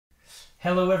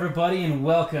Hello everybody and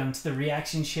welcome to the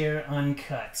Reaction Chair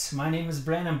Uncut. My name is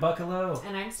Brandon Buckalow.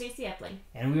 And I'm Stacey Epling.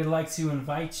 And we would like to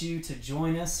invite you to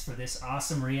join us for this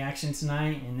awesome reaction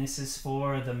tonight. And this is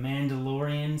for The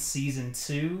Mandalorian Season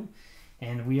 2.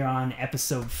 And we are on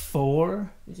Episode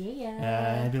 4.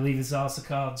 Yeah. I believe it's also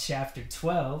called Chapter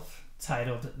 12,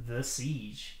 titled The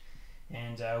Siege.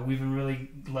 And we've been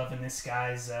really loving this,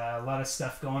 guys. A lot of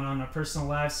stuff going on in our personal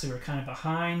lives, so we're kind of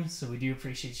behind. So we do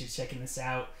appreciate you checking this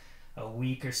out a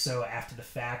week or so after the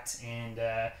fact. And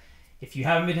if you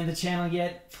haven't been in the channel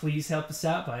yet, please help us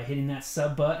out by hitting that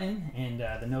sub button and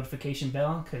the notification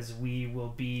bell, because we will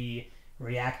be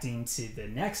reacting to the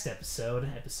next episode,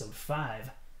 episode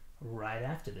 5, right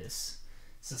after this.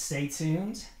 So stay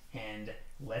tuned and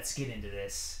let's get into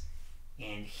this.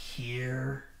 And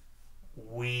here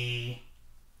we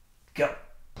go.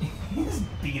 This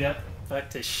beat up, fuck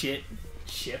to shit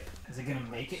ship. Is it gonna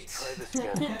make it? Try this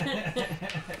again.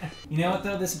 You know what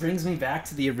though? This brings me back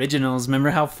to the originals. Remember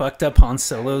how fucked up Han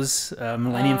Solo's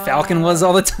Millennium Falcon was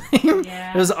all the time?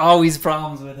 Yeah. There's always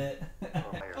problems with it.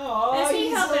 Oh, is he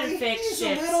helping fix he's a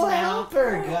ships little now?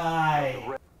 helper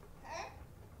guy.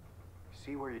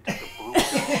 See where you took the blue one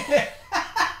off?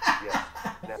 Yes.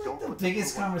 Now don't The put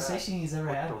biggest blue one conversation back. he's ever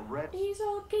Put had. the red. He's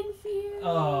all confused.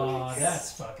 Oh,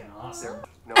 that's fucking awesome. There.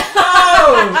 No.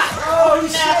 Oh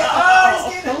shit! Oh,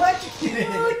 he's getting electrocuted.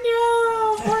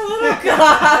 Oh no, poor little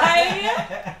guy.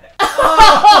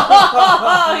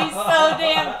 Oh, he's so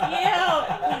damn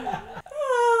cute.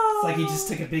 It's like he just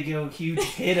took a big old huge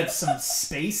hit of some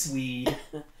space weed.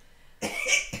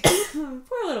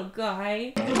 Poor little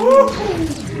guy.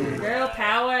 Girl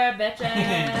power, bitches.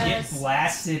 Get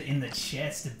blasted in the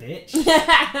chest, bitch.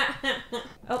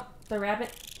 Oh, the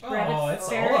rabbit. Oh, it's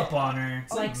ferret. all up on her.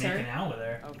 It's like Likes her. making out with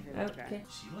her. Okay.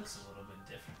 She looks a little bit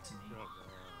different to me.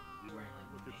 Wearing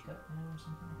like makeup now or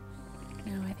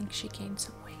something. No, I think she gained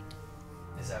some weight.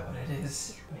 Is that what it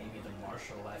is? Maybe the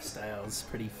martial lifestyle is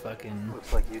pretty fucking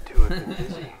Looks like you two have been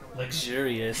busy.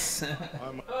 luxurious.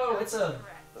 Oh, it's a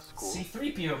The school.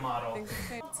 C-3PO model.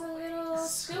 It's a little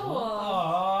school.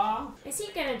 Aww. Is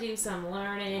he gonna do some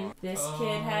learning? This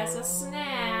kid has a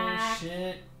snack.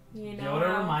 Shit. You You know. know what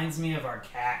it reminds me of? Our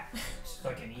cat. Just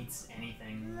fucking eats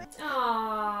anything.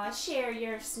 Aw, share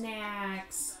your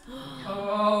snacks.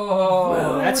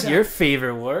 Oh, that's your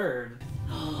favorite word.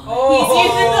 He's using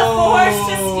the force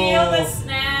to steal the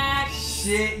snack.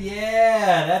 Shit,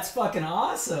 yeah, that's fucking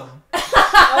awesome.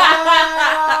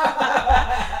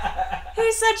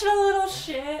 He's such a little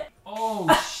shit. Oh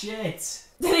shit.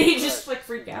 Did he just like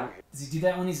freak out? Does he do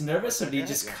that when he's nervous, or do he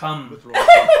just come?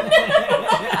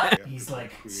 He's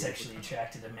like sexually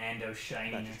attracted to Mando's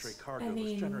shininess. I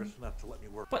mean,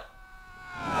 What?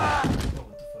 Oh,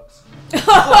 what the fuck's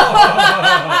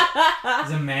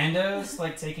Is it Mando's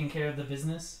like taking care of the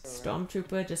business?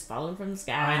 Stormtrooper just falling from the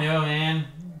sky. I know, man.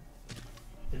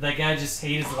 Did that guy just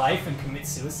hate his life and commit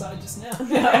suicide just now?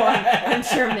 No, I'm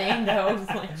sure Mando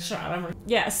like shot him.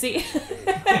 Yeah, see, he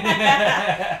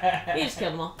just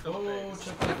killed them all. Oh,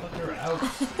 check that fucker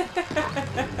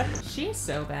out. She's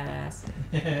so badass.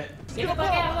 Get Get the fuck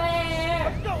out of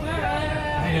there!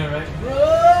 I know, right?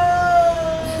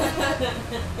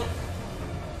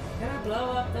 Gonna blow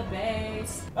up the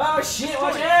base. Oh shit,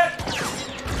 watch out!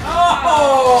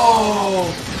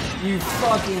 Oh! You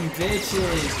fucking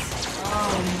bitches!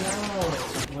 Oh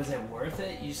no! Was it worth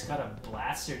it? You just got a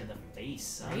blaster to the face,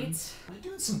 son. Right? They're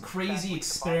doing some crazy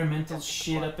experimental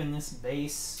shit up in this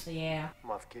base. Yeah.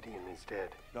 Moff Gideon is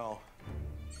dead. No.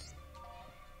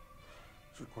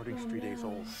 This recording's 3 days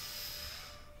old.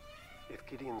 If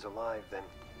Gideon's alive, then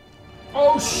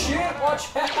Oh shit,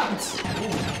 watch out! Ooh,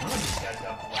 one of these guys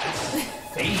got blasted.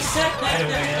 Face right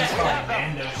away, that's probably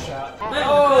Mando's shot.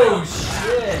 Oh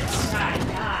shit!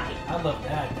 Die. I love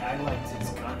that. I liked his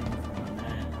gun on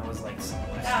that. I was like, some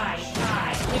Die.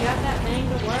 You got that thing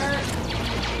to work?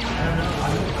 I don't know.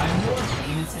 I'm more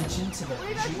paying attention to the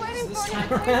visuals this time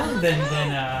around than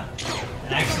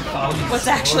actually following What's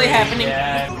the actually story. happening.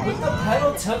 Yeah. Put the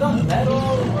pedal to the metal,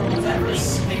 or whatever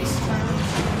space term.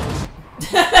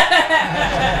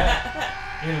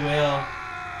 It will.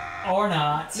 Or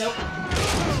not. Nope.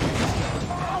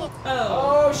 Oh.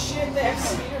 Oh shit, they have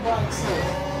speeder bikes.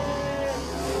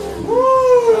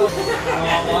 Woo! I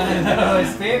want one of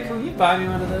those. Babe, can you buy me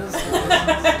one of those? Oh.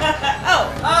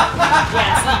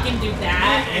 Yeah, so you can do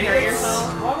that and hurt yourself.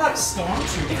 Well, I'm not a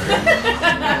stormtrooper.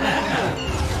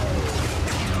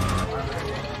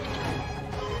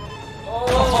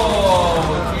 Oh,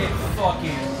 get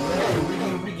fucking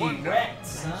riggy wrecked,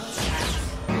 son.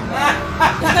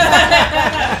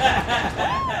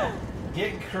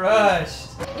 Get crushed.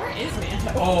 Where is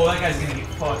Mando? Oh, that guy's gonna get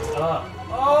fucked up.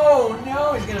 Oh no!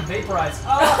 Oh, he's gonna vaporize.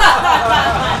 Oh.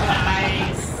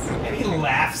 Nice. And he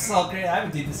laughs all great. I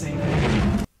would do the same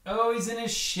thing. Oh, he's in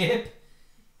his ship.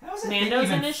 How is that thing Mando's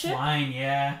even in his ship? flying?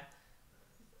 Yeah.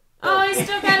 Oh, he's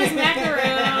still got his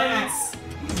macaroons.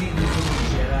 He's eating his little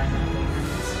Jedi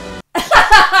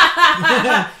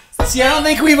macaroons. See, I don't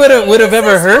think we would have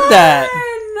ever heard that.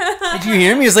 Did you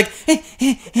hear him? He was like,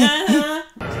 Uh-huh.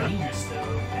 Dangerous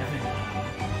though, having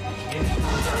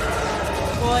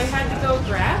Well, I had to go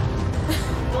grab.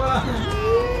 So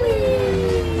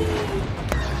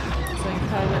I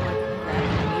probably went like grab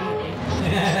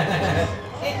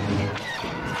immediately.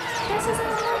 This is a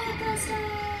roller coaster.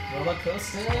 roller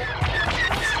coaster.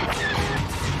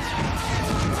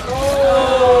 Oh!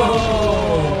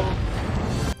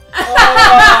 Oh,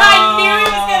 I knew he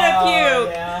was gonna puke.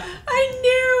 Yeah. I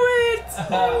knew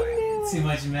it. Too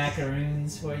much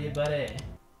macaroons for you, buddy.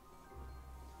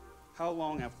 How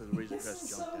long after the Razor This Crest is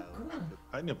jumped so out? cool.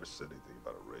 I never said anything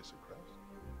about a Razor Crest.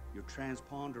 Your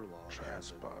transponder law.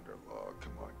 has it. Transponder law.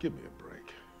 Come on, give me a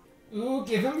break. Ooh,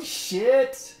 give him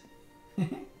shit.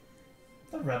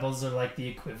 The rebels are like the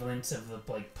equivalent of the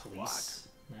like police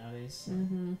nowadays.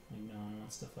 Mm-hmm. Like no one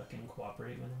wants to fucking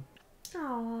cooperate with them.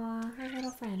 Aww, her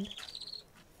little friend.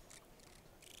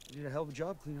 You did a hell of a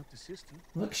job cleaning up the system.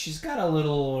 Look, she's got a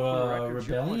little record, you're quite a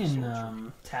rebellion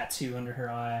soldier. tattoo under her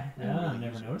eye. Yeah, I've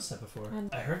never noticed that before.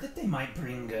 I heard that they might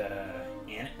bring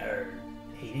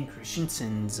Hayden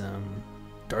Christensen's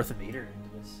Darth Vader into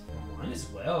this. Might as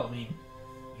well. I mean,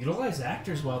 utilize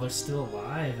actors while they're still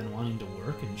alive and wanting to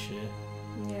work and shit.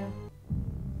 Yeah.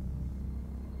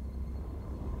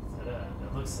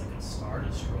 That looks like a Star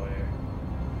Destroyer.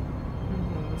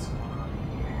 What's going on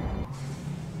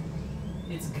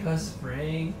here? It's Gus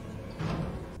Fring.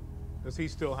 Does he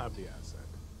still have the asset?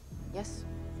 Yes.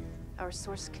 Our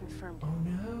source confirmed. Oh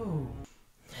no.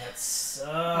 That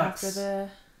sucks. After the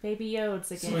baby Yodes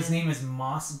again. So his name is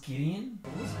Moss Gideon?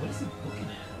 What is he looking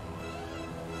at?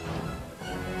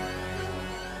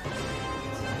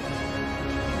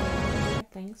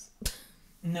 Things.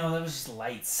 No, that was just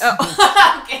lights.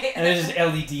 Oh, okay. And they're just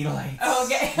LED lights. Oh,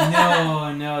 okay.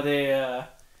 no, they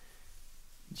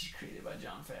created by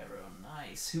Jon Favreau.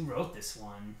 Nice. Who wrote this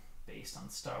one? Based on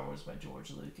Star Wars by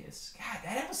George Lucas. God,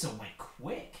 that episode went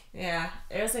quick. Yeah,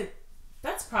 it was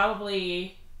that's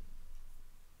probably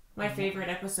my favorite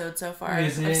episode so far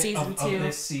Is of it? season 2. Of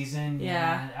this season?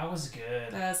 Yeah. That was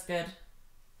good. That was good.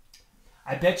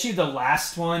 I bet you the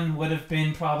last one would have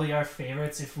been probably our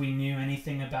favorites if we knew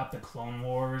anything about the Clone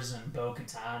Wars and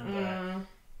Bo-Katan, but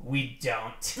we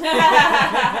don't.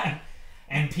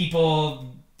 And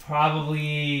people,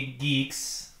 probably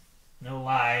geeks, no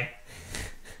lie,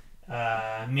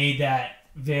 made that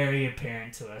very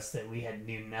apparent to us that we had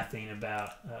knew nothing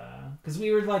about, because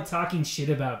we were like talking shit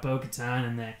about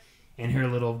Bo-Katan and her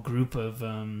little group of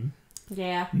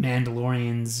Yeah.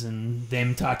 Mandalorians and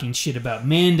them talking shit about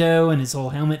Mando and his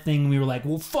whole helmet thing. We were like,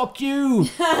 well, fuck you.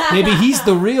 Maybe he's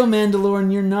the real Mandalorian,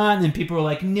 you're not. And then people were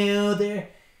like, no,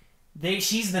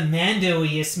 she's the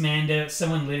Mando-iest Mando.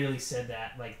 Someone literally said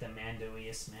that, like the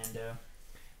Mando-iest Mando.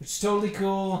 Which is totally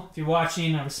cool. If you're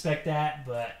watching, I respect that,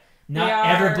 but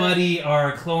not everybody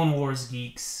are Clone Wars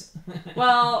geeks.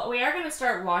 Well, we are going to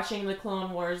start watching the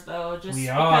Clone Wars, though, just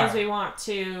because we want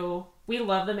to. We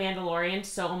love The Mandalorian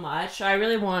so much. I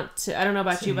really want to. I don't know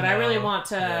about you, but I really want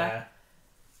to,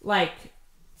 like,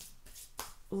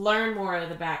 learn more of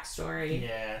the backstory.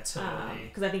 Yeah, totally.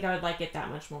 Because I think I would like it that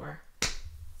much more.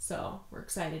 So we're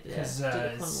excited to do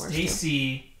the Clone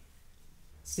Wars.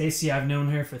 Stacy, I've known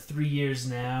her for 3 years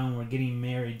now, and we're getting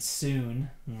married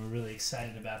soon, and we're really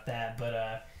excited about that.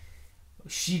 But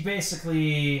she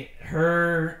basically,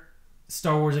 her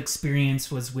Star Wars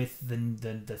experience was with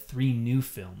the 3 new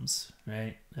films,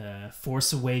 right?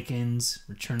 Force Awakens,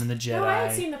 Return of the Jedi. No, I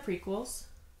had seen the prequels.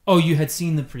 Oh, you had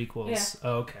seen the prequels? Yeah.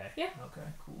 Oh, okay. Yeah. Okay,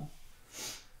 cool.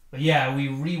 But yeah, we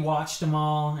rewatched them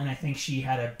all, and I think she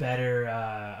had a better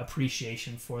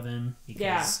appreciation for them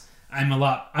because I'm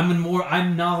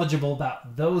knowledgeable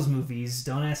about those movies.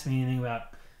 Don't ask me anything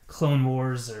about Clone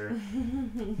Wars or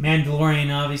Mandalorian,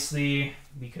 obviously,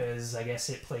 because I guess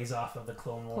it plays off of the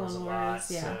Clone Wars a lot.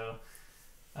 Yeah. So,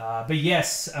 but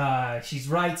yes, she's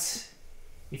right.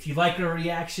 If you like our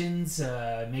reactions,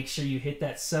 make sure you hit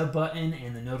that sub button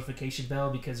and the notification bell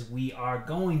because we are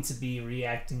going to be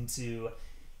reacting to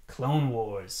Clone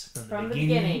Wars from the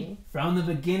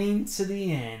beginning to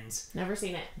the end. Never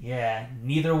seen it. Yeah,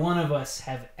 neither one of us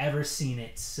have ever seen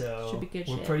it, so Should be good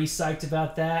we're shit. pretty psyched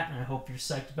about that, and I hope you're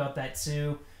psyched about that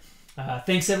too.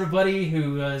 Thanks everybody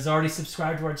who has already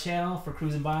subscribed to our channel for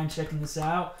cruising by and checking this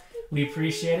out. We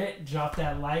appreciate it. Drop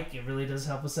that like; it really does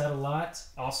help us out a lot.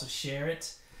 Also share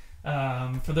it.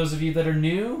 For those of you that are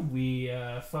new, we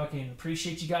fucking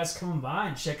appreciate you guys coming by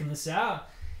and checking this out.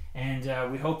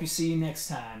 And we hope you see you next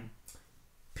time.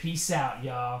 Peace out,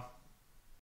 y'all.